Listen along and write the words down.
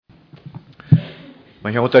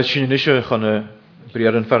Mae'n iawn daeth sy'n eisiau chan y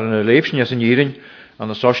briar yn ffarn y leif sy'n ysyn irin an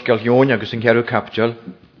y sosgal ion agos yn cerw capdial.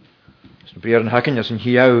 Sy'n briar yn hacyn ysyn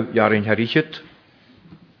hiaw iarin harichyd.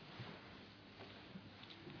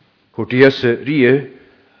 Hwrdias y rie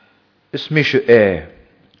ys misio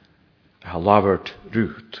a lafart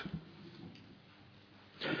rwt.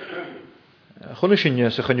 Chwn sy'n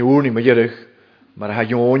ysyn chan iwn i mae'ch mae'r ha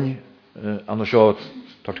ion an y sio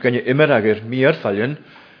tort gan i immer agor mi'r ffalien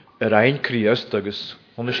yr ein criast agos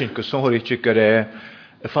hwnnw sy'n gysonhor eich gyda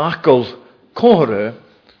y ffacol córa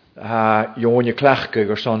a ion i clachga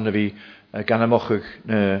gyr son na fi gan amochig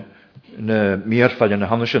na miarfall yn y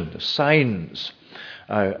hannesyn, the signs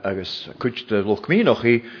agos cwyd dy lwch mi noch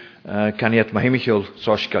i caniad mae hemichol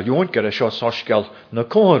sosgal ion gyda sio sosgal na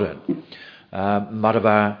córa. Mae'r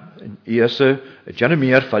fa iasa jan y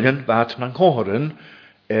miarfall yn bat na'n córa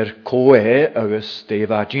coe agos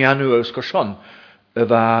defa gianw agos gorson y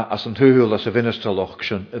fa as yn hwyl as y finestalwch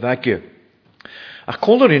sy'n y fagio. Ac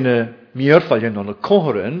color yn y miarfalien o'n y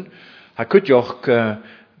cohren, ha cwydioch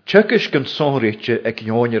tjekis gan sonritje ag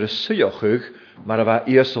ion yr syiochug, mar fa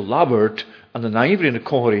ias o labert an y naifr yn y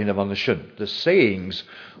cohren y fan y sy'n. The sayings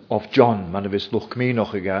of John, man y fys lwch mi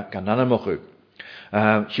noch gan anamochug.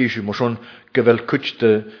 Siesiw mor son gyfel cwyd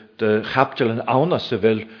dy chapdel yn awn as y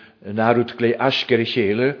fel yn arwyd glei asger i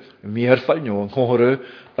cheile, miarfalien o'n cohren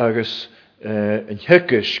agos yn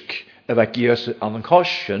hygysg y fa gias an yn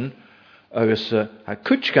cosyn, agos a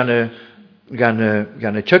cwyd gan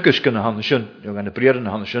y tjygys gan y hanesyn, gan y briar yn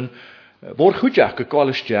y hanesyn, fôr chwydjach y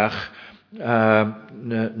gwalistiach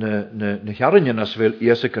na hiarinian as fel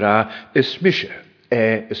ias y gra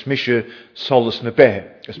ysmisio solus na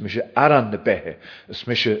behe, ysmisio aran na behe,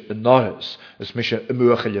 ysmisio y norris, ysmisio y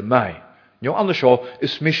mwachel y mai. Nio anna sio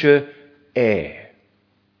ysmisio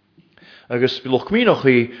agos bilwch mi noch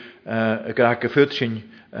i y gra gyffyrdd sy'n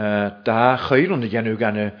da chairwn y genw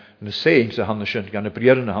gan y sayings y hanesyn, gan y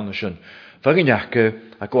briar yn y hanesyn. Fagin iach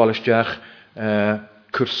a gwalistiach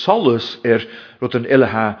cwrsolus rwyd yn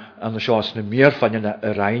ilaha an y sios na miarfan yn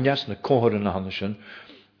y reinias, na cohor yn y hanesyn.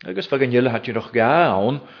 Agos fagin ilaha ti'n roch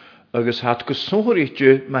gawn, agos hat gwsonhor eich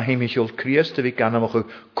mae heimichol criast y fi gan amach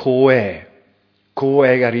coe.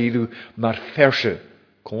 Coe ar idw mae'r fersio.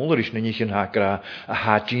 Color is na nich yn hagra a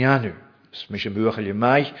hadianw. Smys y mwachel y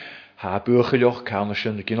mai, ha bwchelioch can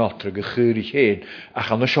ysyn y gynotra gychwyr i hyn, a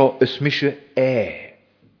chan ysio ysmisio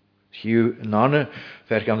Hiw nana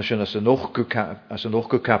fer gan ysyn as y noch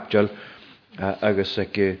capdial, agos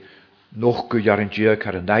ag noch jaringia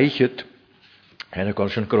car y naichyd, hen y gan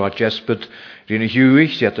ysyn gyrwa jespyd rhan y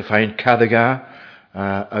hiwich, sydd y ffain caddaga,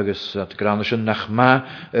 agos at gran ysyn nach ma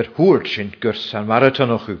hwrt sy'n gyrs san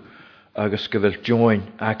marathon o'ch agos gyfel join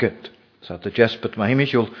agad. So at y jespyd mae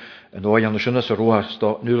himichol yn oed an ysyn as y rwas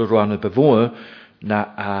nŵl y rwan y befoa na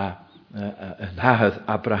yn hahydd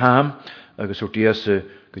Abraham, agos o'r dias y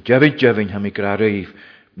gyjefyn ham i gra reif,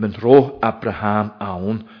 mynd ro Abraham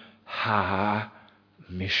awn ha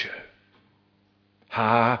misio.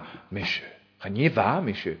 Ha misio. Chan ni fa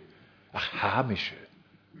misio, ach ha misio.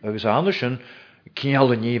 Agos anasyn,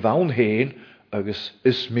 cial y ni fawn hen, agos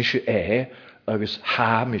is misio agos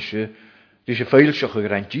ha misio. Dys y ffeilsioch y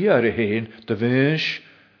granti ar y hen, dy fyns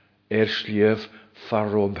slief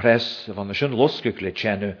farrom pres, fan ysyn losgych le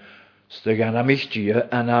tjene, styg anam ich dia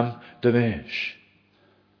anam dy fyns.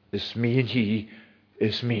 Is mi yn hi,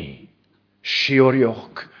 is mi.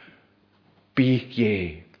 Siorioch, bi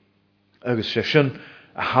ie. Agos sesyn,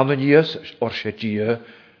 a hanan ias, o'r se dia,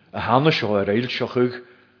 a hanan sio ar eilsiochig,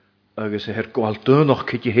 agos a her gwaldyn o'ch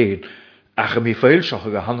cyd i hen, ach am i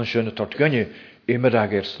ffeilsiochig a hanan sio na tort gynnu, immer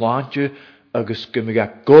ag slantje, agos gymig a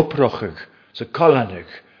goprochig, sa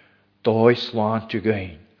colanig, doi slantje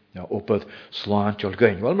gyn. Ja, opad slantje ol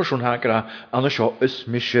gyn. Wel, mae sôn hagra, anna sio is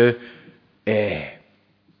misje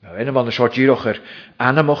Nou, en van de soort hierocher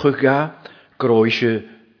anamochig ga, groeisje,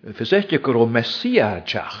 verzetje gro messia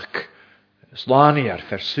tjach, slaniar,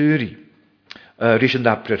 versuri, rischen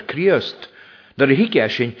dapper kriest, daar hik je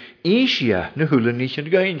sin Asia, ne hulen niet in de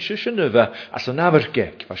gein, sischen we as een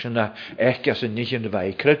avergek, was een echt as een niet in de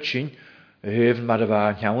wij krutsin, Heven maar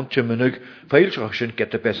waar jouwtje menig, veelzog sin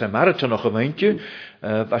get de beste marathon nog een eentje,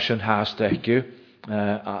 was een haastekje,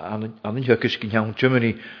 aan een hukkeski jouwtje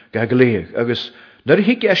menig, ga geleeg, agus. Daar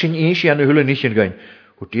hik je in Asia ne hulen niet in gein,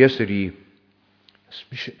 hoe die eerste die,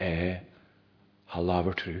 smis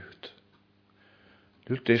halaver terugt.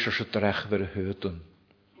 Dult is er het recht weer heuten.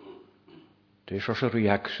 Het is er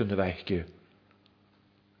reactie de wegje.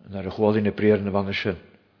 Naar de gwal in de preren van de zin.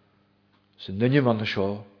 Zijn ninje van de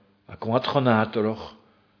show. Ik kom het genaterog.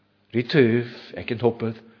 Rituif, ik in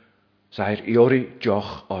hoppet. Zij iori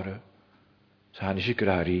joch orre. Zijn is ik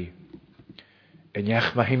rari. yn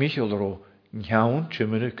iach mae hi michol ro, nhawn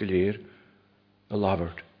chymyn y gylir, y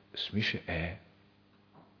labart, smysio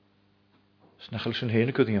Snachel sy'n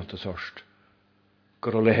hyn y gyddiant as orst.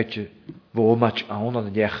 Gyr o lehetje, fo mach awn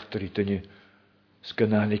an iechtar I dynnu,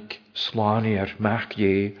 sgynnanig slani ar mach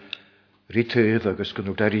ie, rytydd agos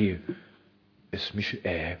gynnw dari, smysio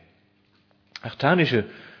Ach tan isio,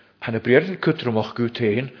 han y briar yn cydrwm o'ch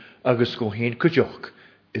gwtein, agos go hyn cydioch,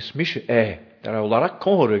 smysio Dar a lara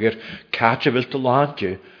cór agir cáte vilt a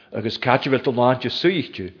láinte, agus cáte vilt a láinte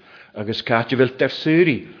suíte, agus cáte vilt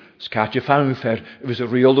suri, cáte fanfer vis a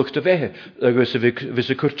riolúcht a bheith, agus vis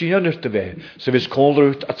a curtíanir a bheith, sa vis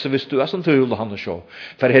cónlarút at sa vis tú as an túl hanna seo.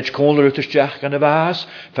 Fer heid cónlarút isteach gan a bhás,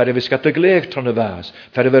 fer vis gat a gléig tron a bhás,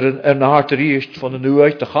 fer ver an áart a ríist van a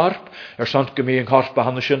nuait a charp, sant gymí an charp a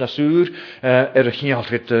hanna sin a súr, a chineal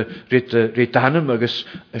rit anam, agus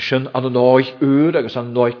sin an an áig úr, agus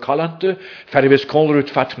an áig calante, fer vis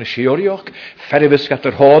cónlarút fat na siorioch, fer vis gat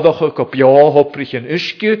a rádach go bia hoprich an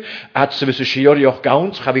iske, at sa vis a siorioch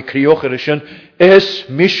gauns, chabi crioch ar sin,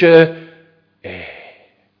 mishe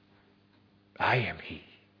I am he.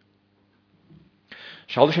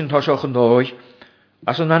 Sial sin tá seoch an dói,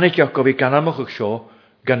 as an anigioch go bhí gan amach seo,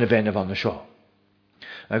 gan a bhein van na seo.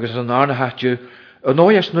 Agus an arna hatju, an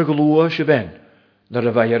óias na golúa se bhein, nar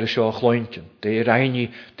a bheir a seo chlointin, de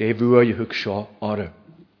reini, de bua hug seo ara.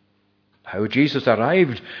 How Jesus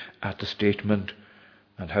arrived at the statement,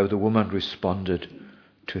 and how the woman responded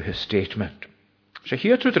to his statement. Se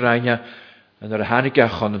hier trwy dreine, yn yr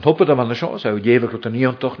hanigach on yn hwbod am anna sio, so jefag rwt yn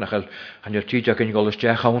iontoch, nachel han yr tidiag yn golys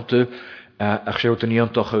diach awntu, ach se rwt yn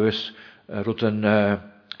iontoch ys rwt yn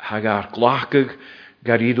hagar glachig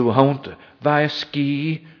gar idw awntu. Fa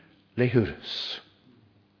ysgi le hwrys.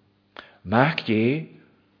 Mac die,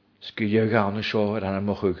 sgi diag anna sio ar anna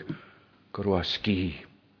mochug gyrwa sgi.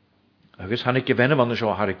 Agus hannig gefenna anna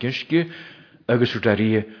sio har y gynski, agus rwt ar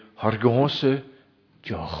I har gynsi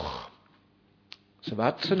dioch. So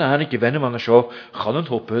wat sy'n anig gefenna anna sio chan yn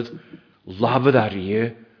hwbod labad ar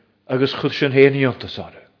I agus chwyd sy'n hen I ontas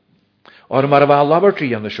ar. Or mar a fa labar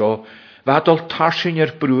tri anna sio, fa dol tarsin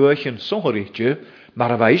ar brwach yn sohoritio,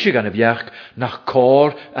 mar a fa eisiau gan y fiach nach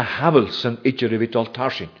cor a habl sy'n idio'r i fi dol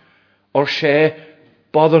tarsin. Or se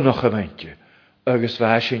bodder noch a feintio, agus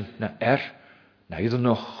fa eisiau na na iddyn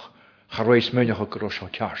noch, charweis mewn o'ch o gros o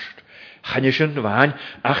tiarst. Chanysyn fain,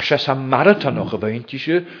 ach se sa marathon o'ch a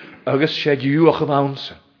feintio, agus se diw o'ch a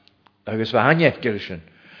fawnsa. Agus fain edgerisyn.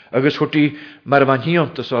 Agus hwti mar a fan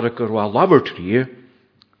hiont as ar y gyrwa labar tri,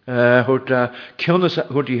 hwti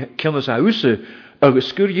cynnas a wsa,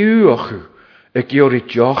 agus gyr yw o'ch y gyr I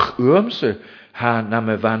dioch uamsa, ha na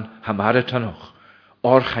me fan ha marathon o'ch.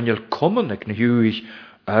 Or chanel common ag na hwys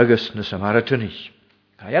agus na sa marathonis.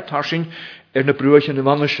 Ja tarsin na brwach yn y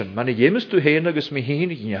vannesyn. Man jemes tu heen agus me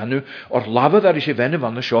heen I anu, or labad ar eisiau fenn y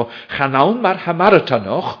vannes sio, chanawn mar ha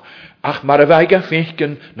marathanoch, ach mar a faiga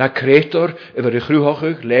feinchen na creator yfir y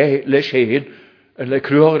chrwhochig le heen, le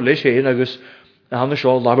chrwhochig le heen agus hannes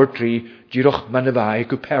sio labad tri, giroch man a fai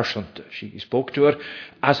go persante. She spoke to her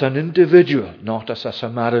as an individual, not as a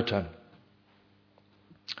marathon.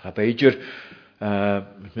 Ha beidjer,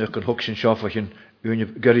 mych yn hwg sy'n siofach yn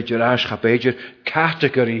gyrru ras cha beidjer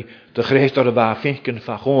category de chreistor a ba finken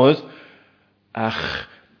fa chodd ach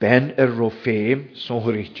ben ro féim son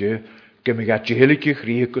hwritje gymig a jihilike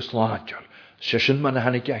chrie guslaantjal session man a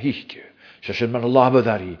hannig a hichtje session man a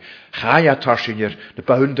labadari chaya tarsinir de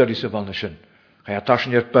boundary se vanneshin chaya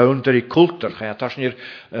tarsinir boundary kultur chaya tarsinir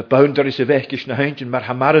boundary se vechkish na heintjen mar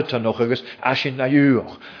ha marathon noch agus ashin na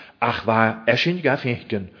juoch ach va ashin ga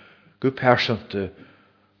finken gu persante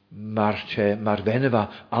mar venne va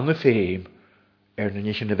anne féim na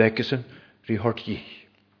nich in de wekkesen ri hort ji.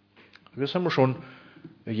 Agus am schon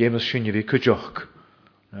jemes sinne vi kudjoch.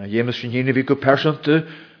 Jemes sinne vi go persante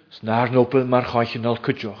snar nopel mar gachen al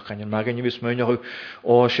kudjoch. Kan je magen je wis meun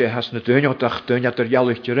o she has na deunja dag deunja der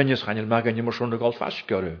jallich rinnes kan je magen je schon gal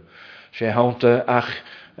fastgere. She haunt ach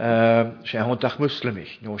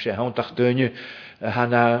muslimich. No she haunt ach deunje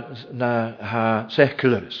na ha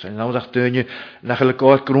seculars. En nou dag deunje na gele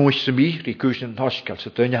koort groens se mi, die kusen toskel. Se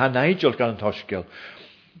deunje ha nigel kan toskel.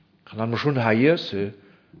 Kan dan schon ha se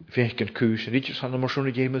finken kus, ritjes han dan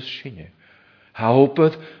schon jemes sinne. Ha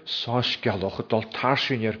hopet soskel och dal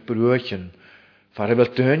tarsinjer brochen. Far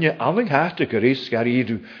wel deunje alling harte geris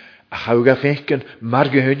garidu. Hauga finken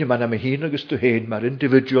margeunje man am hinagus to heen, maar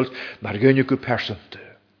individuals margeunje ku persante.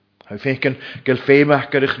 Hij finken gel féimach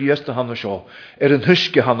gar chrieste hanna seo, een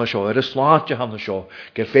huske hanna seo, een slaantje hanna seo,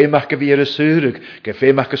 gel féimach ga weer surig, gel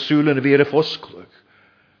féimach ga sulen weer fosklug.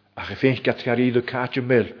 Ach hij fink gat garidu katje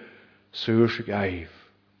mil, suur sig aif.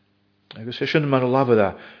 Agus sin man a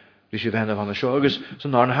labada, Rís sé bhena bhana seo agus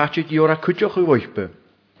san ná háte díor a cúteach i bhaipe.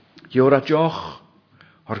 Díor a deoch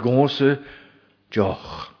ar gása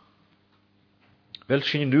deoch. Wel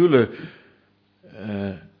sin núle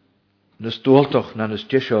na stoltoch na nas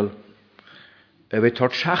deisiol bheith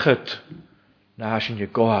tart seachat na sin je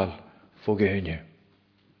gáil fó géine.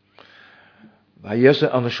 Ba Iesa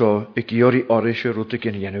anna seo i gíorí árise rúta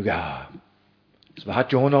gin dhéanú gá. Is ba hat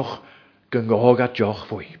Jónach gan gága deoch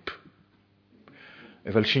fóip.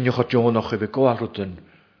 Bhfuil sin jo Jónach i bheith gáil rútan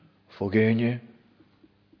fó géine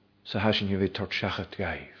sa hasin je bheith tart seachat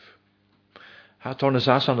gaibh. Ha tornas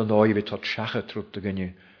as an náid bheith tart seachat rúta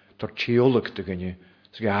gine, tart tíolach da gine,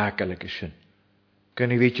 sa gágalige sin.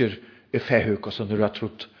 Gan I bhítir I fehu cos an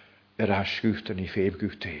ratrút a sgúta ní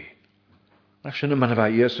féibgúta. Nach sinna man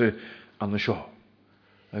bheith Iesa an seo.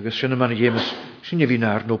 Agus sinna man dhémas sinna bhí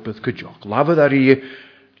nar nópad cúteach. Labhad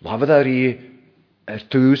arí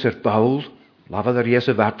tús baul, labhad arí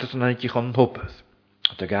a bhartas an aintí chun nópad.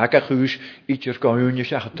 Tá gaga chúis ítir gáúne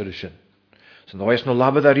seachatar sin. San náis nó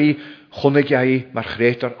labhad arí chunig mar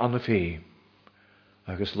chrétar an fé.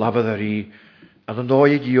 Agus labhad arí an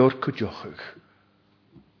náid díor cúteachach.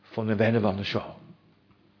 Von na bhena bhana seo.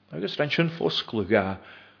 Agus ran sin foscla ga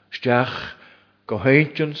steach go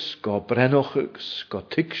haintjans, go brenochugs, go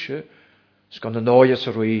tiicse, gan na náias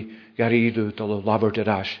a roi garíadú dal labhar de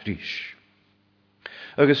rás rís.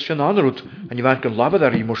 Agus sin anrút an I bhain go labhad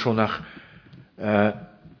arí mar sonach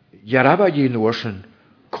jarabha dí nuair sin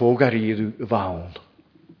cógaríadú bhain.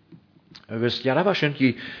 Agus jarabha sin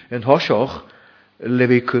í an thoiseach le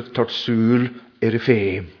bhí cud tart súl ar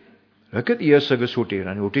féim. Rygad Iesa agus hwtir,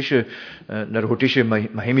 an hwtisio mae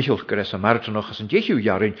heimichol gyres a maratonach as yn deichiw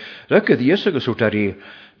iarin, rygad Iesa agus hwtir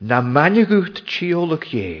na maniagwt tiolach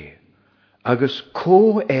ie, agus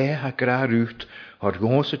co ha gra rwt o'r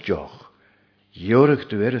gons y joch, iorach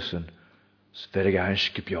du erisyn, sferig a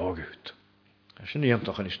hanskip jogwt. Sy'n ni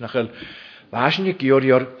amtach yn isnachel, fasyn I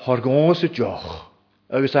giori o'r gons y joch,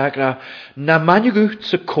 agus a gra na maniagwt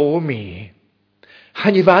sy co mi,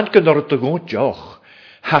 han I fan gynnor dy gons joch,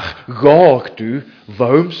 hach gáach tú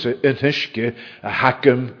bhaumse in hiske a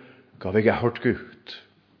hacam go bheith a hort gút.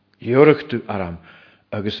 Iorach tú aram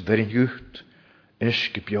agus verin gút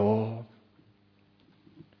iske bjá.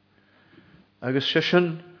 Agus sé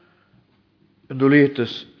sin yn dwleid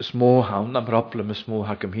is mó hawn am problem is mó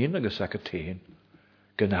hacam hyn agus ac a tein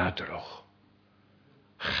gynadrach.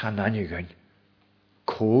 Chananigain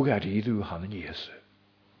cóg ar iddw hanan Iesa.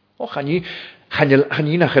 O chani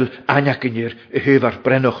nachel anacynir y hyf ar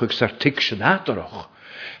brenochwg sa'r tig sy'n adroch.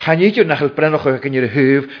 Chanidr nachel brenochwg ac yn yr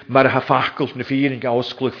hyf mar a hafachgwlt na ffyr yn gael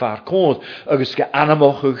osglwg ffa'r cod agos ga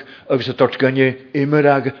anamochwg agos y dort gynnu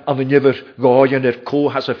imrag an y nifer goian yr co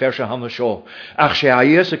has a fersa han y sio. Ach se a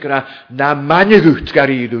Iesa gra na maniagwt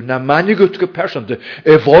gar idw, na maniagwt ga persante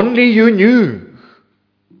y fonli yw niw.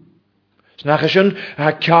 Snach ysyn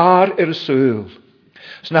a car yr sŵl.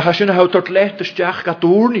 Snach as sin hou tot lecht de steach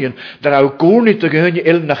gadornien, daar hou gorni te geunje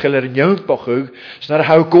il nachel er njunkbachug, snar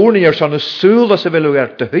hou gorni er son een sul dat ze willen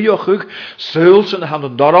er te huiachug, suls en han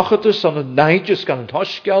een darachetes, son een neintjes kan een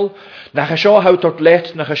hoskal, nach as hou tot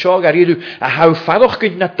lecht, nach as garidu, a hou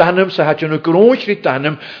fadochkint na tanem, se had je een grootje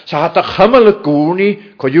tanem, se had a chammele gorni,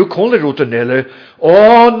 ko je kon er utenelle,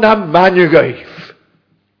 o na manjegeif,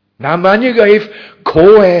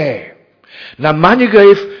 koe, na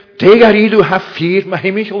manjegeif, Tegar idw ha ffyr ma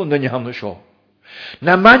heimichol yn dynnu hanna sio.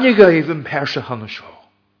 Na maniga efo persa hanna sio.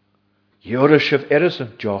 Iorysef eres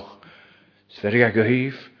yn joch. Sferig ag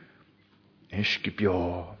hyf.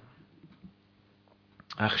 Ysgibio.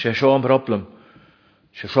 Ach, se sio am problem.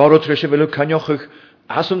 Se sio rwyd rys efo caniochwch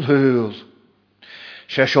as yn hwyl.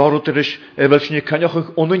 Se sio rwyd rys efo sy'n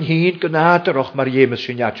caniochwch onyn hyn gynadarach mar iemes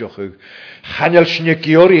sy'n iadiochwch. Chanel sy'n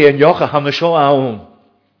giori yn joch a hanna sio awn.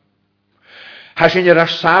 Hasyn yr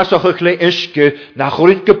sasoch le iske, na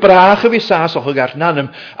chwryn gebrach fi sasoch ar nanem,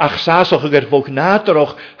 ach sasoch ar fog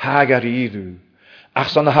nadarach hag ar idw. Ach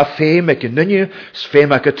san ha fem ag nynnu,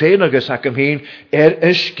 sfem ag tein agus ac hyn,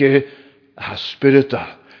 iske ha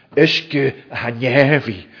spirita, iske ha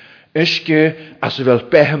nefi, iske as fel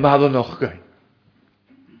behmad yn ochgain.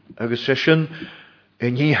 Agus session,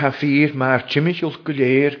 yn hi ha ffyr mae'r timichol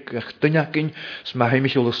gwyleir, gach dynacyn, sma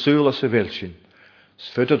heimichol y sŵl as y felsyn.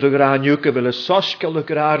 Sfydd o gra niwca fel y sosgal o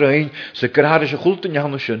gra rhain, sy'n gra rys y chwlt yn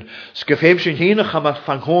iawn sy'n, sgyffeim sy'n hynach am a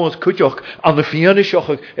ffanghodd cwtioch, an y ffian y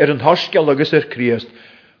siochog yn hosgal agos Criast.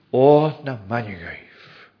 O, na manigaif.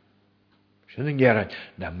 Sy'n yn geran,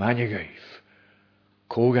 na manigaif.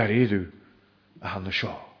 Cog ar idw a han y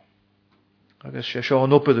sio. Agos se sio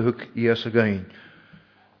yn opad y hwg Ies y gain.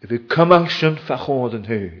 If y cymal sy'n ffachod yn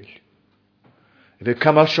hyl. If y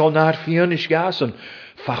cymal sio na'r ffian is gasan,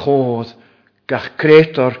 fachód gach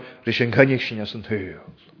crétar rys yn cynnig sy'n as yn hwyl.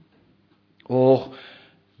 Och,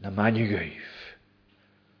 na mani gaif.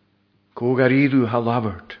 Cwg ar idw ha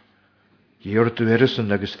labart. I'r dw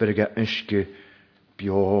erisyn agos ferga ynske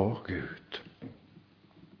bio gud.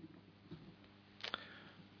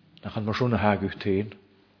 Na chan mar sŵn a hagwch tein.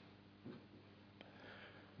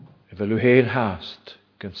 Fel yw hen hast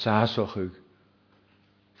gan sasoch yw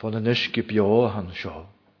von yn ynske bio han sio.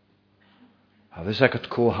 Hafys ac at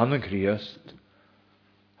co han yn criast.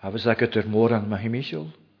 Hafys ac at yr môr an mahimisiol.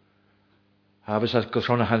 Hafys ac at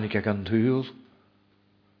sôn a hannig ag an tŵl.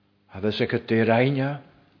 Hafys ac at dyr ainia.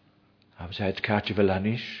 Hafys ac at cati fel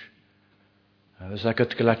anish. Hafys ac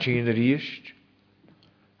at galatsin yr eist.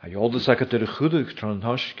 A jodus ac at yr chwdig tron yn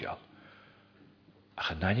hosgial.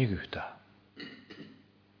 Ach yn nanig gwta.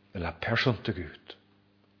 Fel a person te gwt.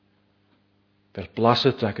 Fel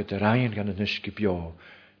blaset ac at yr ain gan yn ysgu bio.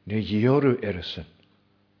 Ne jioru erisyn.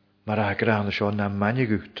 Mar a gran y sio na manig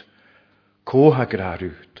gwt. Co ha grar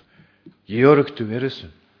gwt. Jiorug tu erisyn.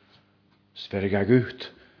 Sferig a gwt.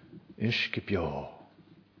 Ysgu bio.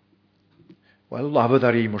 Wel, lafod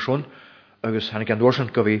ar i mor sôn. Agus han gan dwarsan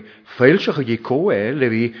go fi ffeilsioch i co le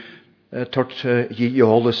fi tort i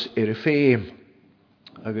iolus y ffeim.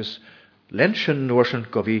 Agus lensyn dwarsan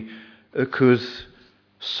go fi y cwdd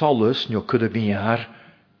solus nio cwdd y biar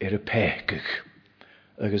y pegig.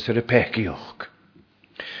 Agus y pegioch.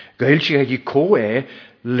 Gael si i co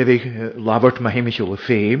le fi lafod mahimisiol y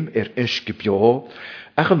ffeim ysgu bio.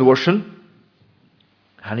 Ach yn dwarsan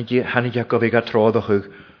hanig a go fi ga troddach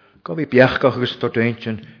go fi biachgach agus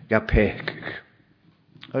tordeintjen ga pegig.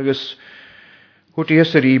 Agus hwt i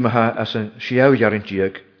ys yr i maha as yn siaw jarin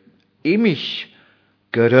diag imich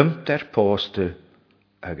gyrym der poste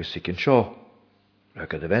agus ik yn sio.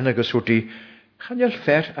 Rhaid y fen agus hwt i chanel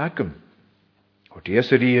fer agam. Hwt i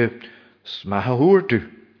ys yr i smaha hwrdu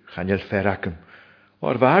chanel fer agam.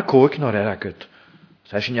 O'r fa coig nor agad.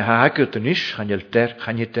 Sa sy'n ha agad yn ish chanel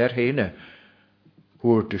der hene.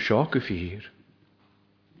 Hwrdu sio gyffir.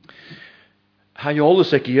 Ha jolus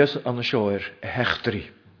ag ias an y sioer y hechtri.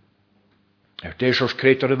 Deis oes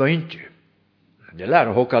creator y ddointio. Ne lar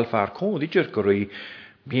o hog alfar cwnd i dyr gyrwy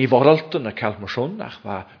mi foraltyn y cael mwyswn ach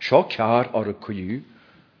fa sio ciar o'r y cwyw.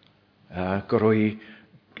 Gyrwy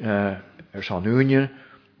son union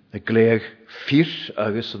y gleag ffyr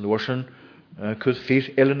agos yn wysyn cwyd ffyr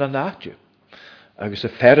elyn a natio. Agos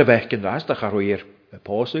y fer y fech yn fas dach ar o'r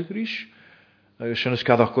posig rys. Agos yn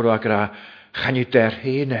ysgaddach gwrw ag ra chanid der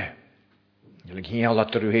hene. Yling hial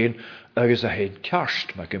at yr hyn, agos a hyn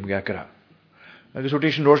carst mae gym gagra. Agos wrth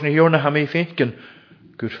eisiau nôrs na hiwr na ham ei ffeincan,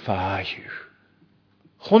 gwr ffaiw.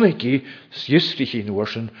 Chwnig i, sysri chi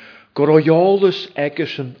nôrs yn, gwr o iolus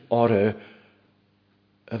egys yn ore,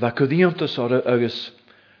 dda cyddiantas ore agos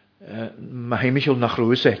mae hyn michol nach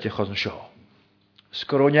rwys eich os yn sio.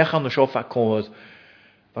 Sgoroniach an y sio ffa codd,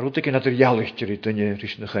 mar wrth egin adr ialich dyr i dynnu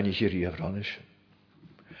rys na chanig i'r iafranis.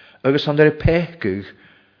 Agos an yr pegig,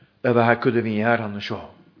 y fa gwyd y fi ar an y sio.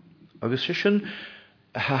 Agus sy'n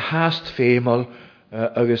ha hast ffeimol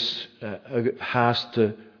agus hast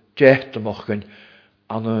jet ymwchyn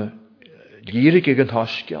an y lírig ag an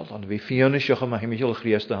thosgial, an bhí fianna seocha ma himimiisiol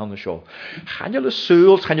chríasta an seo. Channeil y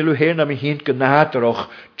sŵl, channeil y hyn am I hyn gynadarach,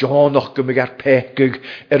 Johnach gymig ar pegig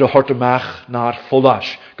a hortamach na'r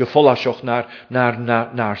ffolas, gyffolasioch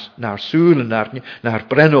na'r sŵl, na'r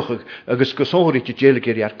brenoch, agus gysonhwyd I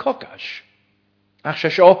djelig ar cogas. Ach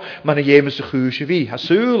seo, ma'n y iemas y chwys I fi. Ha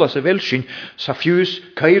sŵl as y felsyn, sa ffiws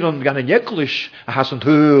cairon gan y neglis a has yn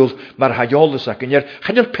hwyl, mar hajolus ac yn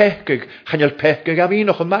channeil pegig a fi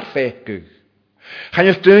noch yn mar pegig.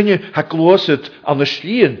 Channeil dynnu ha glosyd an y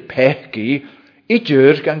slien pegi, I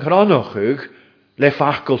dyr gan chronochig, le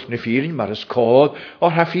fachgult na ffyrin mar ys cod,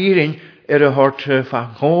 o'r ha ffyrin y hort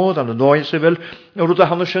fachgod an y noen syfil, o'r rwyd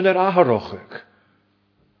a hannes yn aharochig.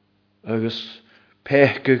 Agus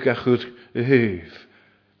pegig a chwyd y hyf.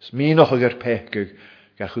 Sminoch ag pegig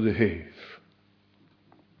a chwyd y hyf.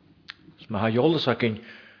 Mae hajolus ac yn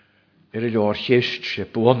y lor chest se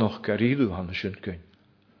bwanoch gar idw hannes yn gyn.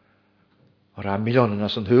 O'r a milion yn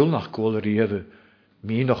as yn hwyl nach gol yr iadw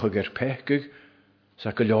minoch ag pegig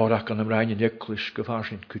sa y lor ac yn ymraen yn eglis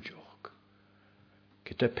gyfarsin cwdioch.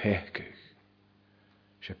 Gyda pegig.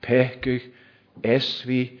 Se pegig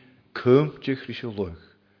esfi cwmtych rysio lwg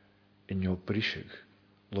yn yw brisig.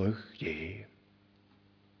 Lwg ie.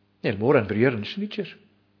 Nel môr an briar yn snitcher.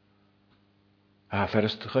 A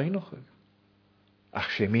ferst ych ein noch. Ach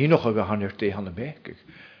sé mi noch ag a hanner de han y pegig.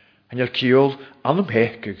 Han kiol an y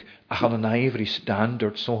pegig ach an y naifri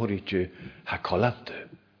standard sonhoritje ha kolante.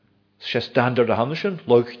 Se standard a hannersen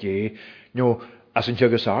lwg ie. No as yn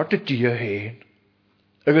tjögus art y dia hen.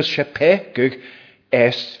 Agus sé pechig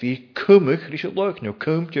es vi cumach rís lug, no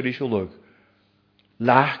cumte rís lug.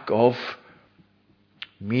 Lack of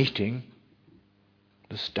meeting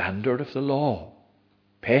the standard of the law.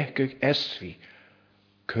 Pechig es vi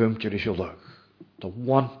cumte rís lug. The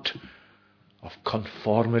want of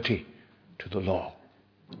conformity to the law.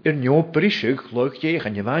 Nio brisig lug jeich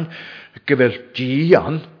an jewain gyfer di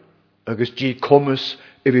an agus di cumus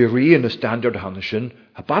I vi ri the standard hanne sin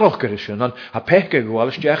a baroch gyda sin an a pechig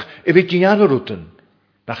gwalsteach I vi di an rúten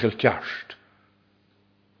nach il tjarst.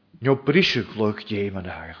 Nio brisig lug jeim an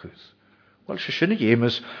hagachus. Wel, se sinne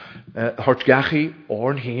jemes hort gachi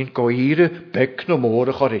orn heen goire bek no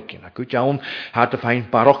more chorikin. A gut jaun hat a fein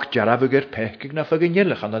barok jarabugger pechig na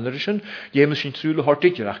fagenjelig an er sin jemes sin trule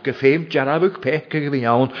hortitjer ach gefeem jarabug pechig vi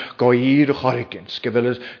jaun goire chorikins.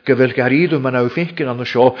 Gewil garido man au finken an de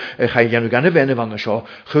sjo ga janu ganne wenne van de sjo.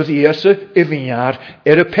 Chud eerse I vi jaar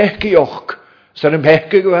a pechig och. Ser een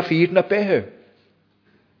pechig wa vier na pehe.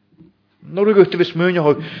 Nor gut vis munje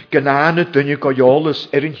ho genane dunje gojoles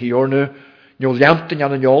in hiorne. Nio leamten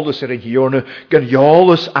an jolus in hiorne, gan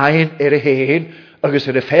jolus ein heen, agus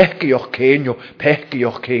fechgioch keen, nio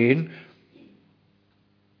pechgioch keen.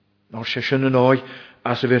 Nor se sinne noi,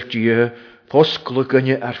 as vir die,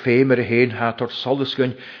 foskluganje femer heen hat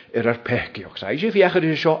solusgun pechgioch. Sai je viacher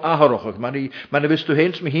is sjo aharoch, man wist du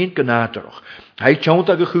heens me heen genateroch. Hij tjount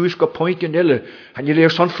a gehuis go pointje nille, han je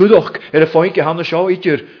leer son fudoch, fointje hanne sjo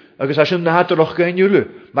itjer, agus as sin nateroch gein jule.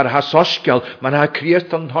 Maar ha soskel, man ha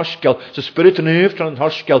creëert an hoskel, se spirit an heeft an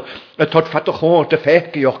hoskel, tot fatte gewoon te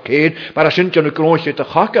fechgioch keen, maar as sin janu grootje te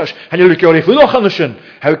chakas, han jullie kjori fudoch an sin,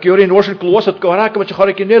 hou kjori in oorsen kloos het goraken met je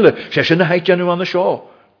chorik in nille, se sin heit janu an de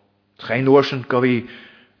sjo. Geen oorsen gavi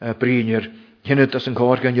bringer, hinnet as een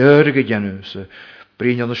koor gan jurige janu, se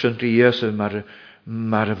bringer an sin triese,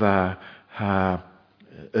 maar va ha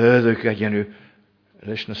ödige janu,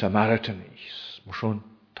 lisne Samaritanis, motion.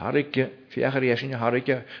 Harike, viager jesin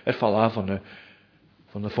harike falla van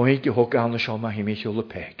de fointje hokke aan de sjoma himichule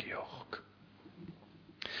pekjoch.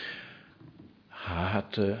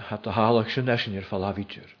 Had de halig zijn nesin falla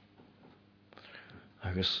vitjer.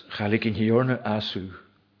 Agus galik in hiorne asu.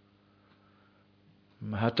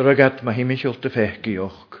 Ma had rugat ma himichul te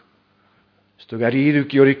pekjoch. Stogar iru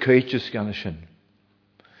gjori keitjes gan sin.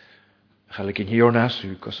 Galik in hiorne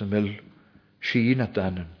asu, kos een mil schien at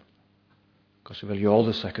dannen. Cos wel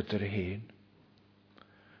jolde secretary heen.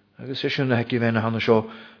 Agus is sin heki ven han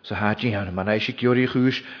sjo sa haji han man eisi gjori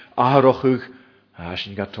chus aharochug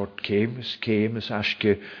hasin gat tort keem is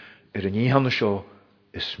aske ni han sjo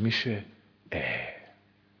is mische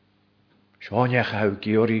Sjanja hau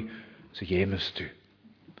gjori sa jemes tu.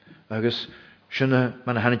 Agus sinne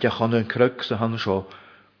man hanit ja chonne een kruk sa han sjo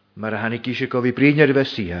maar hanit kishe go vi brinjar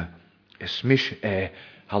vesia is mische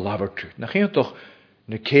halavertu. Na geen toch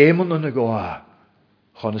ne kemen en ne goa,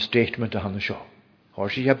 gaan een statement aan de show.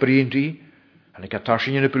 Als je hebt brindi, en ik had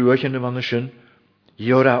tarsje in de broertje in de van de zin,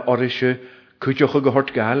 jora orische, kutjoche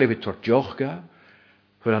gehoord gale, wie tot joch ga,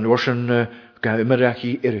 voor dan orsen ga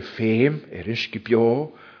immerachie feem,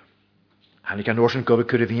 skipjo, en ik kan orsen go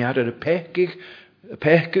kunnen vinden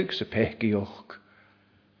pechig, se pechig och,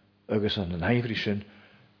 agus aan de nijverischen,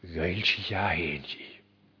 geiltje ja heentje.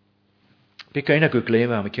 Ik kan ook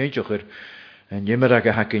claimen aan mijn kindje en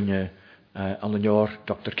jimmer hakin aan een jaar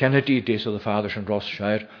Dr. Kennedy, deze de vaders in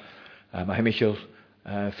Rothschild, maar hij michel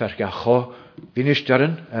vergacho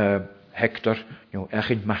winisteren Hector,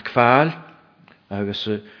 echt MacPhail, dus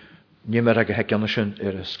jimmer hakin aan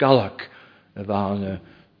scalak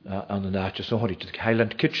aan de naadje zo hoort het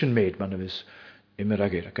Highland Kitchen Maid, man is immer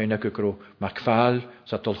ager. Kan ik ook MacPhail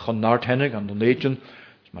zat al gaan naar hennig aan de nation,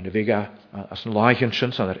 maar de wega als een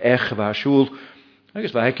laagensens aan echt waar school,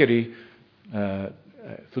 dus wij kerie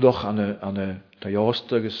Fudoch aan de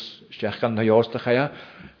tajoste, dus zeg kan tajoste ga ja.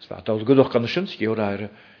 Het was al goed kan de schins, je hoor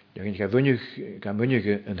je kan bunnig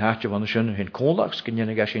een hartje van de schön in konlags, kan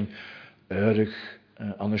je gashin erg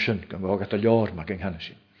aan de schön, kan we ook het jaar maar kan gaan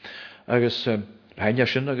zien. Dus hij ja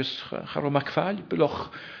schön, dus ga MacPhail,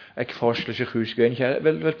 beloch ik voorstel zich huis gaan,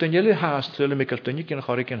 wel dan jullie haast, zullen me kan je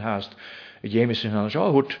kan ik in haast. James in aan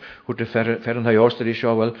zo hoe de verren tajoste is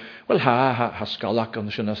zo wel ha skalak aan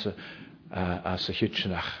de schön as a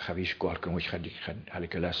hitchenach chavish gorken which had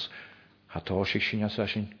halikeles hatoshik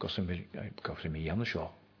assassin kosem me an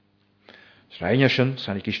sho. Sreinjaschen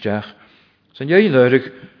sanikistach san jij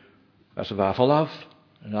leurig as a wafel af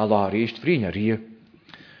en Allah reist vrienderie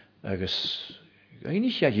agus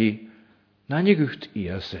einig jaji nanje gut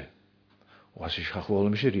iese was ich hachwol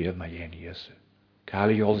misherie ma jeniese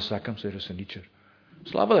kali jol sakam ser se nicher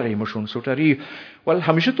slava emotion sotari wel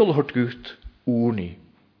hamishet ol hot gut uni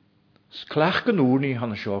Sclach gan úrni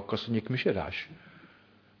hanna seo cos an nic mi sé ras.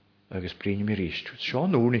 Agus brín mi ríst. Seo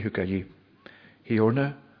an úrni hu gael hi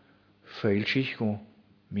orna feil sich go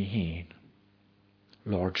mi hén.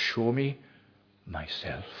 Lord, show me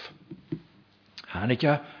myself.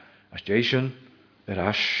 Hannica, as Jason,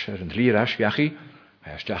 ras, an drie ras gachi,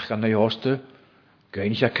 hij stach gan na joste,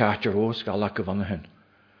 geinig a kaartje roos, galak gewannen hen.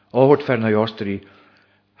 Oort ver na josteri,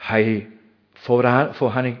 hij voor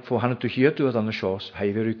hanne tu hier tu aan de shows,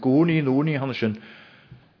 hij weer kooni en ooni hanneschen,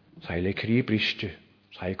 zij le krie briste,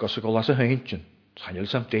 zij kosse golas a heintje, zij jel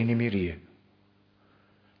sam teni mirie.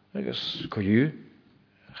 Agus koju,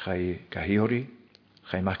 hij gahiori,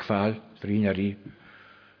 hij makval, vriendari.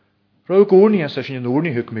 Rau kooni as in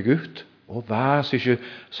ooni huk me gut. O was is je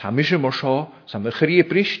samische mosha, sam krie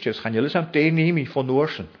briste, zij jel sam teni mi van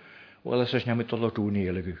oorsen. Wel as is niet tot doen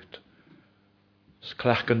hele gut.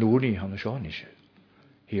 Sclach gan ooni hanne seo nische.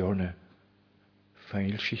 Hiorne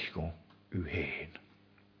feil sich go u heen.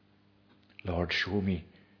 Lord, show me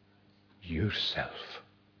yourself,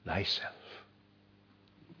 thyself.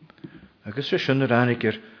 Agus sin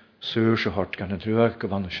raniger suur se hart gan het ruag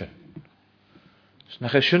gewannen sin.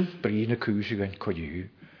 Nach sin brine kuse gan koju.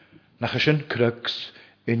 Nach sin crux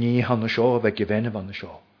in nie hanne seo ve gewenne wanne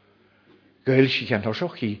seo. Geil sich an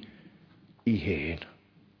hosoch hi I heen.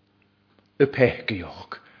 Y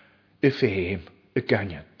pechgeoch, y feim, y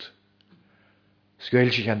ganiad.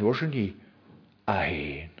 Sgweil sich an orsen hi, a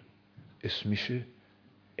heen, is mische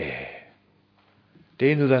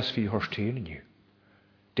Den u das fi horst heen nu.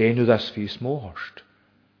 Den u das fi små horst.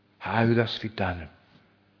 Ha u das fi danem.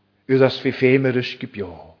 U das fi femerisch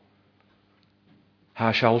gebjo.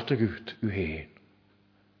 Ha schalte gut u heen.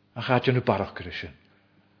 A gaat je nu barachkerischen.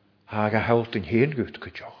 Ha ga halt in heen gut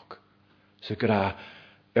gejoch. Så gra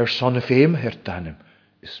sonne feim hertanem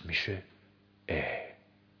is mische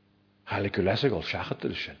Halle lesse gol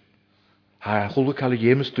schachattelschen. Ha gulde kalle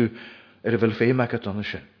jemes tu wel feim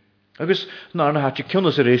akatanschen. Agus narna hat je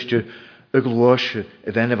kunnas reistje gloosje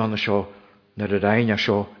evenne van de show naar de reina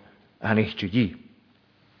show aan echtje ji.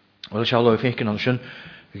 Wel shall we finken anschen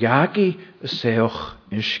gaki seoch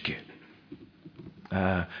inske.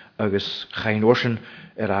 Agus geen orsen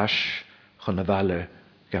eras gaan valle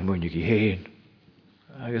gamunigi heen.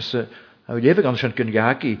 Agus hou leven kan schon kun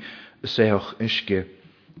gaki seoch inske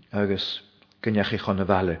agus kun je gaan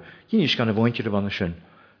valle. Je is kan een woontje ervan schon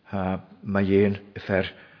maar jeen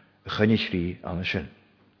ver genichri anschen.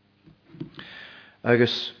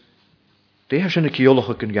 Agus de has een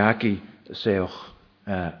kiologe kun gaki seoch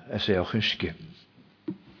inske.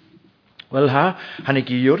 Wel han ik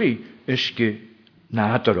jori inske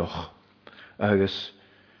naderog. Agus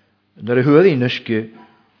naar de hoor in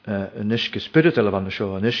niske spirituele van de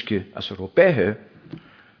show, niske as Europee,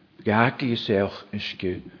 gaki seoch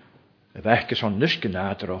inske wegke son niske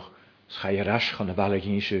naderog, schai rasch van de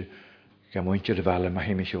valleginse gamontje de valle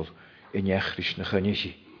mahimichol in jechrisch na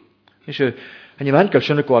genichi. Is en je went gal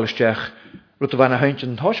schöne kwalstech, rot van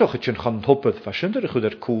heintjen hosoch het gaan hoppet, was schönder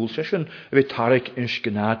goeder cool, session we tarik inske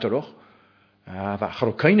naderog. Wa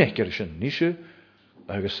chrokainekkerischen nische,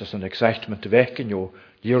 agus as an excitement te wekken jo,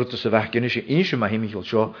 jurte se wekken is inse mahimichol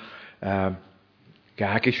scho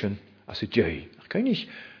gagischen as it jei. Kan ich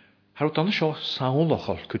harot dan scho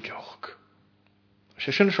saunlochal kutjoch.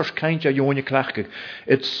 Se schöne scho kaintja jonje klachke.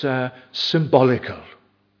 It's symbolical.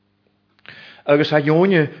 Agus ha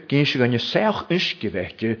jonje ginse gan je seach inske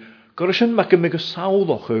wekje, gorschen makke me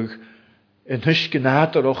saunlochug. En huske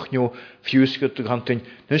naderog njo fjuske te gantin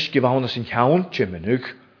huske waunas in jauntje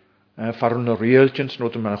menug farne reeltjens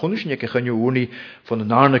not man gunnis nie ke njo uni van de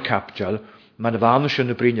narne kapjal maar de wanuschen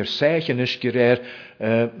de bringer seichen huske rer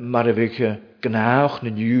maar we gnaach ne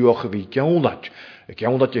nieuwe wie jaunat ik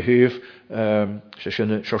jaunat je heef se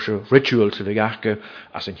schöne rituals de gake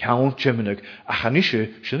as in jauntje menug a hanische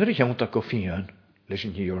schöne jaunta koffien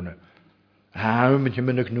lesen hierne ha met je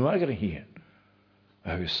menug nu ager hier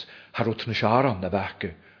agus harut na sharan na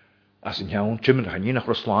backe as in jaun chimmen han nie nach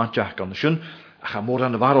Russlandjach kan schön ach mor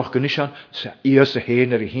an de waroch genishan se eerste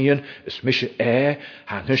hener hien is mische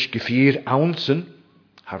han hus gevier ounzen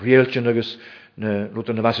har reeltje agus ne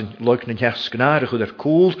roten was in leuknen jachs gnade goeder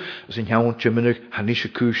cool as in jaun chimmen han nische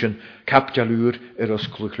kuchen kapjalur as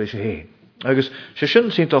klukliche heen agus se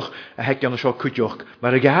schön sind doch hek jan so kutjoch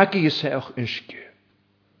maar gehaki is auch inske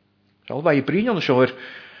zal wij bringen so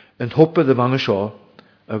en hoppe de wanne so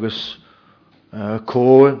agus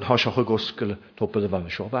ko hasach goskel toppe de van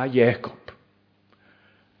scho va Jacob.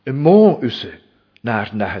 En mo use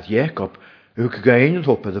naar het Jacob ook gein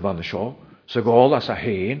toppe de van scho so gal as a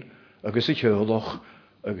heen agus ich hörloch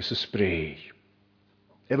agus a spree.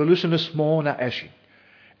 Evolution is mo na eshi.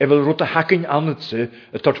 Wil rwta hacyn anadse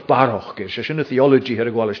y tort baroch gyr. Sy'n y theology hyr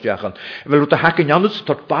y gwalys diachan. Wil rwta hacyn anadse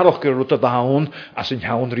tort baroch gyr rwta bawn as yn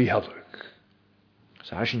hawn rihadwg.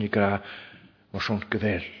 Sa sy'n i gra mor sy'n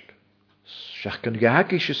gyfel. Siach gan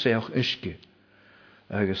gag eisiau seach ysgu.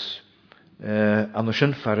 Agus anna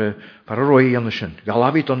sy'n far y roi anna sy'n.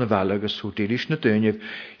 Galafid o'n y fel agus hw diris na dynnyf.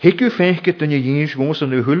 Higw ffeich gyda ni yns gwrs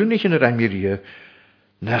yn y hwlen eich yn yr amiria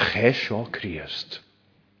na ches o Christ.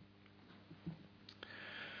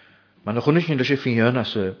 Maar nog niet dat je vier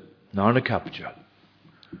als ze naar de kapiteel.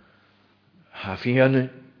 Ha vier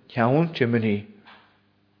jouw Jiminy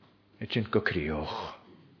het in kokrioch.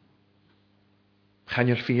 Gaan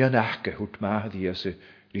je vier nachke goed maar die als ze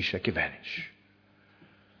lische gewenisch.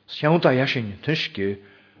 Jouw dat je in tuske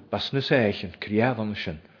was ne zeichen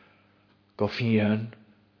kriavanischen. Go vier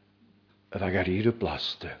ragariere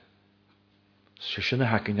blaste. Sischen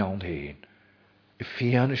hakken jouw heen.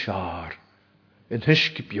 Vier jaar. In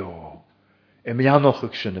huske bio. En mij nog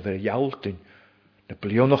ook zijn, waar jouwten. De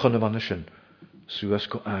plio nog aan de wanneer zijn. Zoals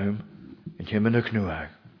ko arm. En hem en ik nu aan.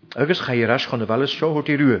 Ergens ga je ras gaan de wel eens zo hoort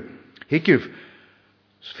die ruwe. Hikjuf.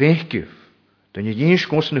 Sveekjuf. Dan je eens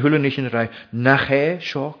kon zijn hullen niet in de rij. Nach hij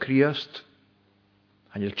zo Christ.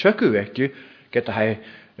 En je tjekke werkje. Get hij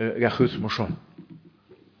ja goed maar zo.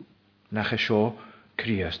 Nach hij zo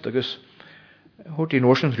Christ. Ergens hoort die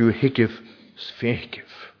noorsen ruwe hikjuf.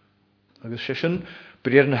 Sveekjuf. Agus sy'n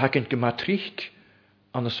bryr na hagyn gymatrich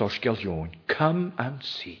an y sorsgel joon. Come and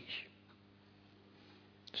see.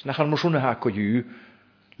 Snach an mwyswn y hag o yw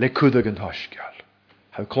le cwdag yn hosgel.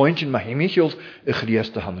 Haw cloentyn ma hemichiold y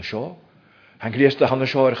chriast y hanna sio. Han chriast y hanna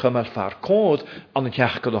sio ar chymel far cod an y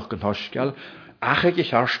tiachgadach yn hosgel. Ach ag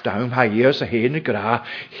eich ar stawn ha eers a hen y gra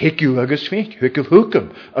higw agus fink. Hygw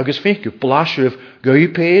hwgym agus finkw. Blasif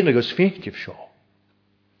gwy pen agus finkw sio.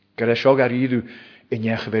 Gyda sio gar idw in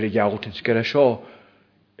je gewer jouwtens kere zo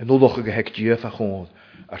en nodig gehekt je van gewoon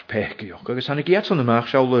ar pech joch. Agus han ik jetzt aan de maag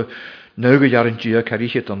zal 9 jaar in je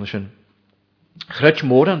karichet dan zijn. Gretsch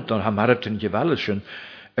morgen dan ha marathon je wel zijn.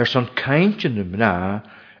 Zo'n keintje na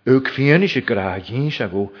ook fienische gra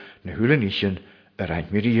jinsago ne hulenischen rein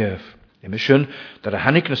miriev. En misschien dat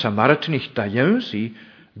han ik na marathon niet da jonsi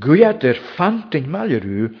guya der fantin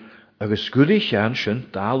maljeru agus gudig aan zijn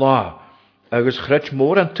da la. Agus gretsch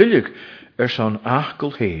morgen tulik zo'n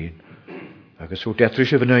achkel heen. Agus hoe dat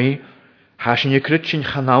rusje van nu, hasen je krutje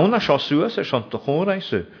gaan na chassuas zo'n te gewoon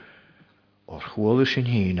reizen. Or gewoon is in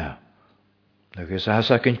hena. Agus as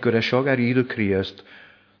ik in kuresho gar ieder Christ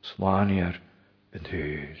slanier in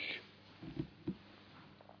heul.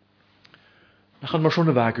 Dan gaan maar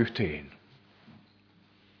zo'n weg uit heen.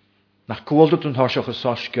 Nach kwoldet een harsje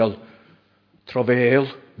gesaskel, troveel,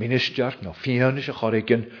 minister, no fianische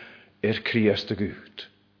chorigen, Christ de goed.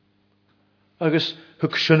 Agus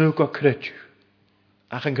hug synw go credw.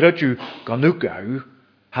 Ach yn credw gan nhw gaw,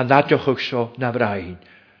 han nadioch hug so na fraen.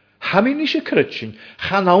 Ha mi nisio credwyn,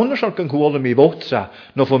 chan awn ys o'n gynghwyl am i fotsa,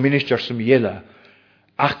 no fo minister sy'n miela.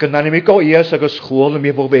 Ach gyda ni mi go ies agus chwyl am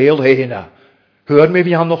i fo fel hena. Hwyr mi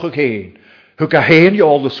fi anoch ag hen. Hwg a hen i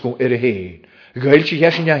olus go yr hen. Gael si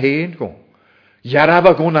hesyn a hen go.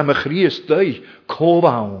 Iaraf ag o'n am y chris dau, cof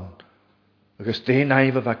awn. Agus den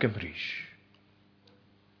aif a gymrys.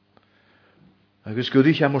 Agus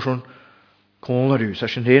gwydych am o'n conlarus,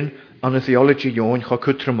 as yn hyn an y theology joon cha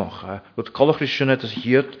cwtramach. Wyd colach rys synet as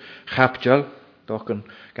hiert chapdial, doch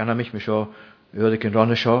gan am ich mi sio, ywyd ac yn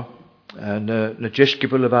ron y sio, na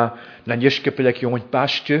jesgybl yfa, na jesgybl ac joon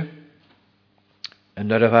bastio, yn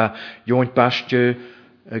yr yfa joon bastio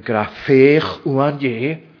gra ffeich wwan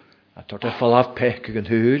ie, a tot y ffalaf pech ag yn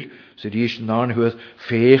hwyl, sydd eis narn hwyl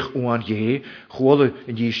ffeich wwan ie, chwol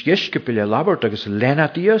yn eis jesgybl e labart agus lena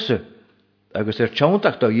diasa. Agus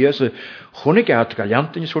tjóntach da Jesu chunig at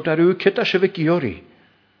galiantin sort aru kita shvik yori.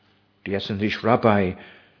 Diesen dis rabbi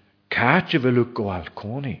kaatje velu goal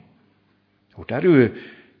koni. Ot aru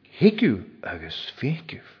hiku agus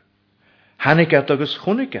fiku. Hanigat agus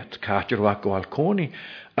chunigat kaatje wa goal koni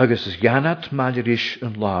agus ganat malrish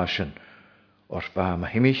en laschen. Or va ma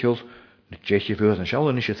himichel na jeche vur en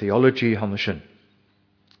shalnische theology hanschen.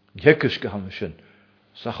 Jekus gehanschen.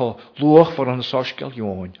 Sacho loch for an soskal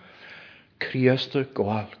join. Christe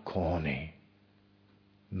goal koni.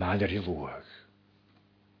 Maler iluag.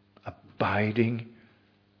 Abiding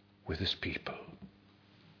with his people.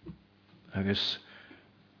 Agus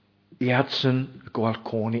iadsen goal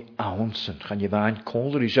koni aunsen. Gaan je waan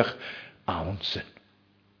koler isach aunsen.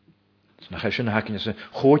 Nach eisiau na hakin ysyn,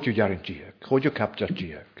 chod yw jarin diag, chod yw capdar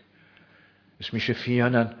diag. Ys mi eisiau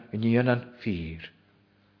fianan, yn ianan ffyr.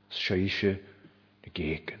 Sio eisiau na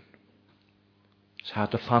gegen. Sa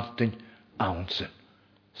had y fantyn aunsen.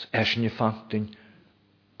 Eisiau ni fantyn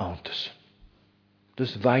antas.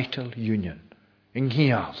 Dus vital union. In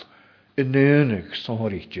ghial. In neunig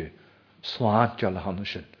sonhoritje. Slaantje alle handen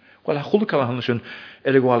sin. Wel a chulk alle handen sin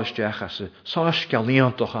gwaal isteach as sás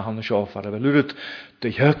galiantoch a handen seo far a lurit de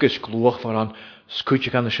hygus gloch far an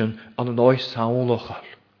skutje handen sin an een ois saunlochal.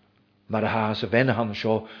 Maar a haas a venne handen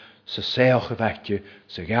seo sa seoch a vetje,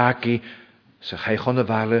 sa gaki, sa chaichon a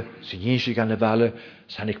vale, sa jinsig an a vale,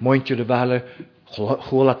 sa hanik mointje a vale,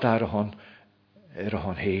 cholat ar a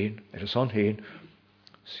hon heen, a son heen,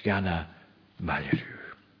 sa gana maljerú.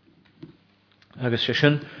 Agus sé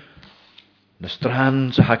sin na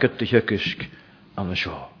strand sa hagat de hygysk an a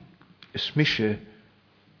seo. Is misje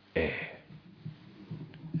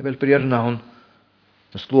Wel bryr nawn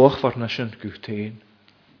na slwch far na sin gwteen.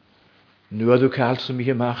 Nu adw cael sy'n mi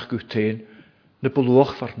hymach gwteen na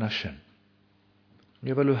bwlwch far na sin.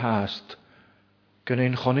 Ni fel yw haast gan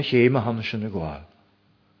ein chonych eim a hannes yn y gwael.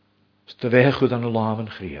 Sta fech wyd an y lam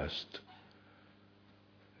yn chriast.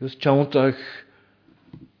 Ys jauntach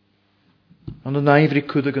an y naifri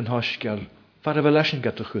cwdig yn hosgial far y fel asyn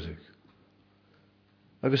gata chwdig.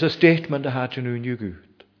 Agus y statement a hat yn yw'n yw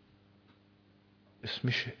gwyd. Is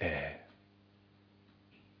misje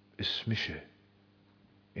Is misje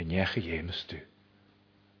in jeche jemes du.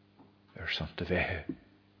 Sant de wehe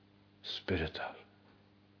spiritual.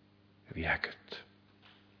 Wie het.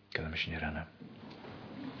 Kan hem niet rennen.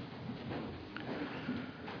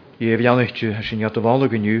 Je hebt Jannetje, als je niet de wallen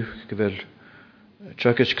genoeg, je wil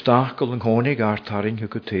tjukjes ktakel en honig aartaring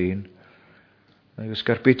gekoteen. Je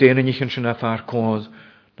scarpit een en je kunt je naar koud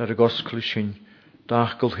naar de gosklishin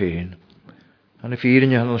dakel heen. En de vieren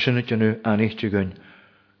je al zinnetje nu aan echtje gun,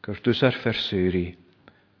 kort dus versuri.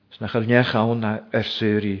 Snachel nech aan naar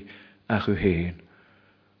versuri ach u heen.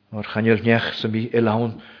 Maar gaan je nech ze mi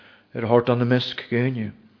elaun hort aan de misk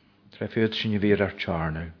gun. Tref het je weer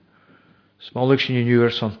charnu. Smallig je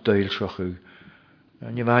nieuwer san deilschoch u.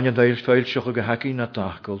 En je waan je deilschoch gehakkie na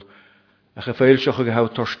dakel. En je veilschoch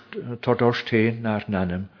gehoud tordorst heen naar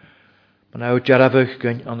nanem. Maar nou jarabig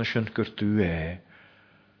gun aan de schunt kurtu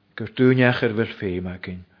Gertu nech wil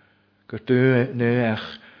feemakin. Gertu nu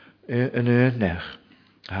ech nu nech.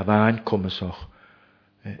 Havaan kommesoch.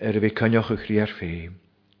 We kanjoch a grier feem.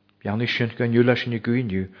 Janishin kan julas in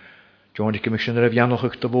guinju. John ik mich er janoch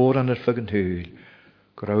ik te woor aan er fucking heul.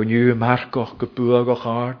 Grau nu markoch gebuogoch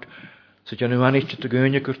hard. Zit je nu aan iets te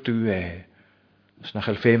gunje gertu Snach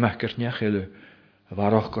el feemakers nechelu.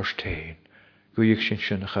 Waroch gorsteen. Guig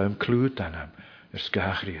shin chaum kluut aan hem.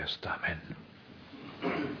 Skachriest. Amen.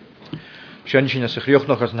 Sjön sin as chrioch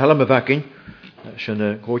noch as an helm vakin.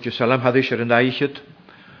 Sjön gootje salam hadish er naichet.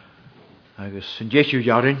 Agus sin jechu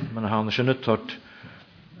jarin man han sjön tot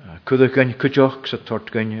kudekan kujoch sa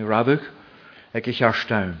tot gan rabuk. Ek ich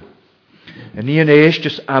harstaun. En nie en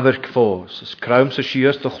eestes averk fos. Es kraum sa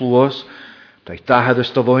shias de chluos. Dat da had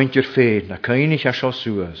es de wointjer feed na keinig as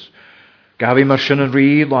suas. Gavi mar sjön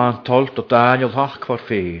ri lan tolt tot Daniel hach kvar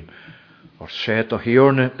feed. Or shet o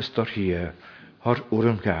hiorne is dor hier. Har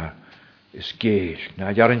urumga is geir.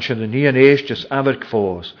 Na jarin sin nie en eestes averk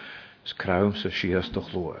fos. Es kraum sa shias de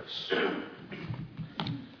chluos.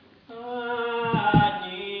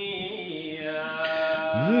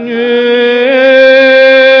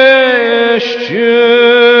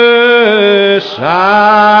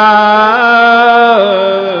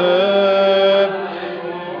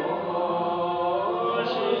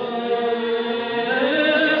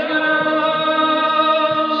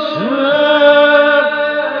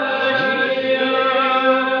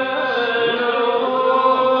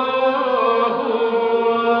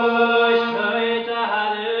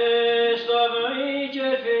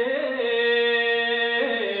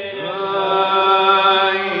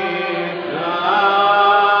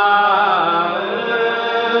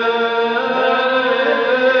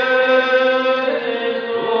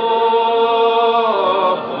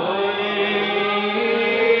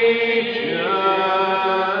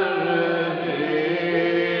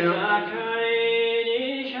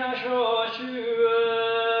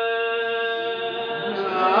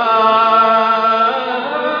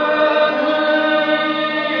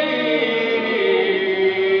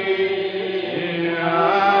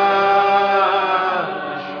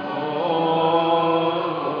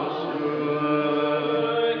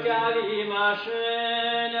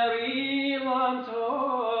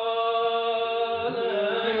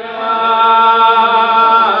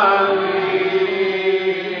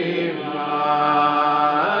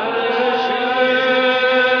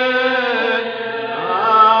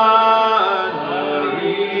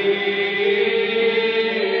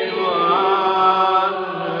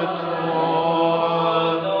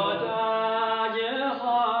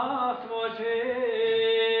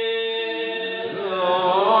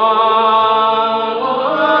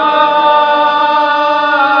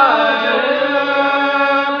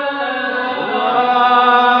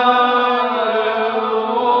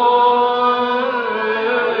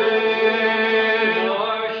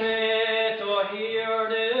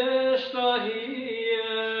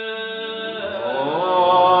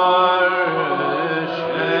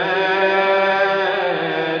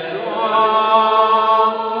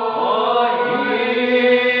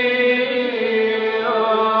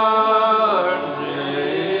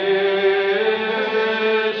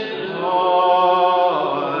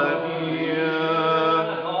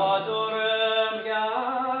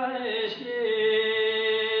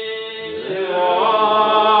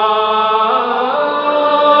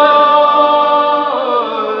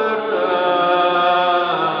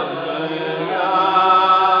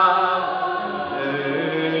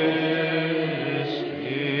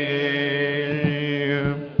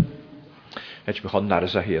 chun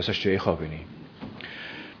naras a hias a sé choganí.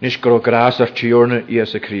 Nis gro grás ar tíorna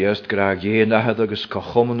Iesa Christ gra gé nahad agus co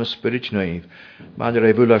choman na spirit naíh, man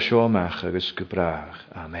ra bula seomach agus go brach.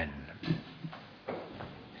 Amen.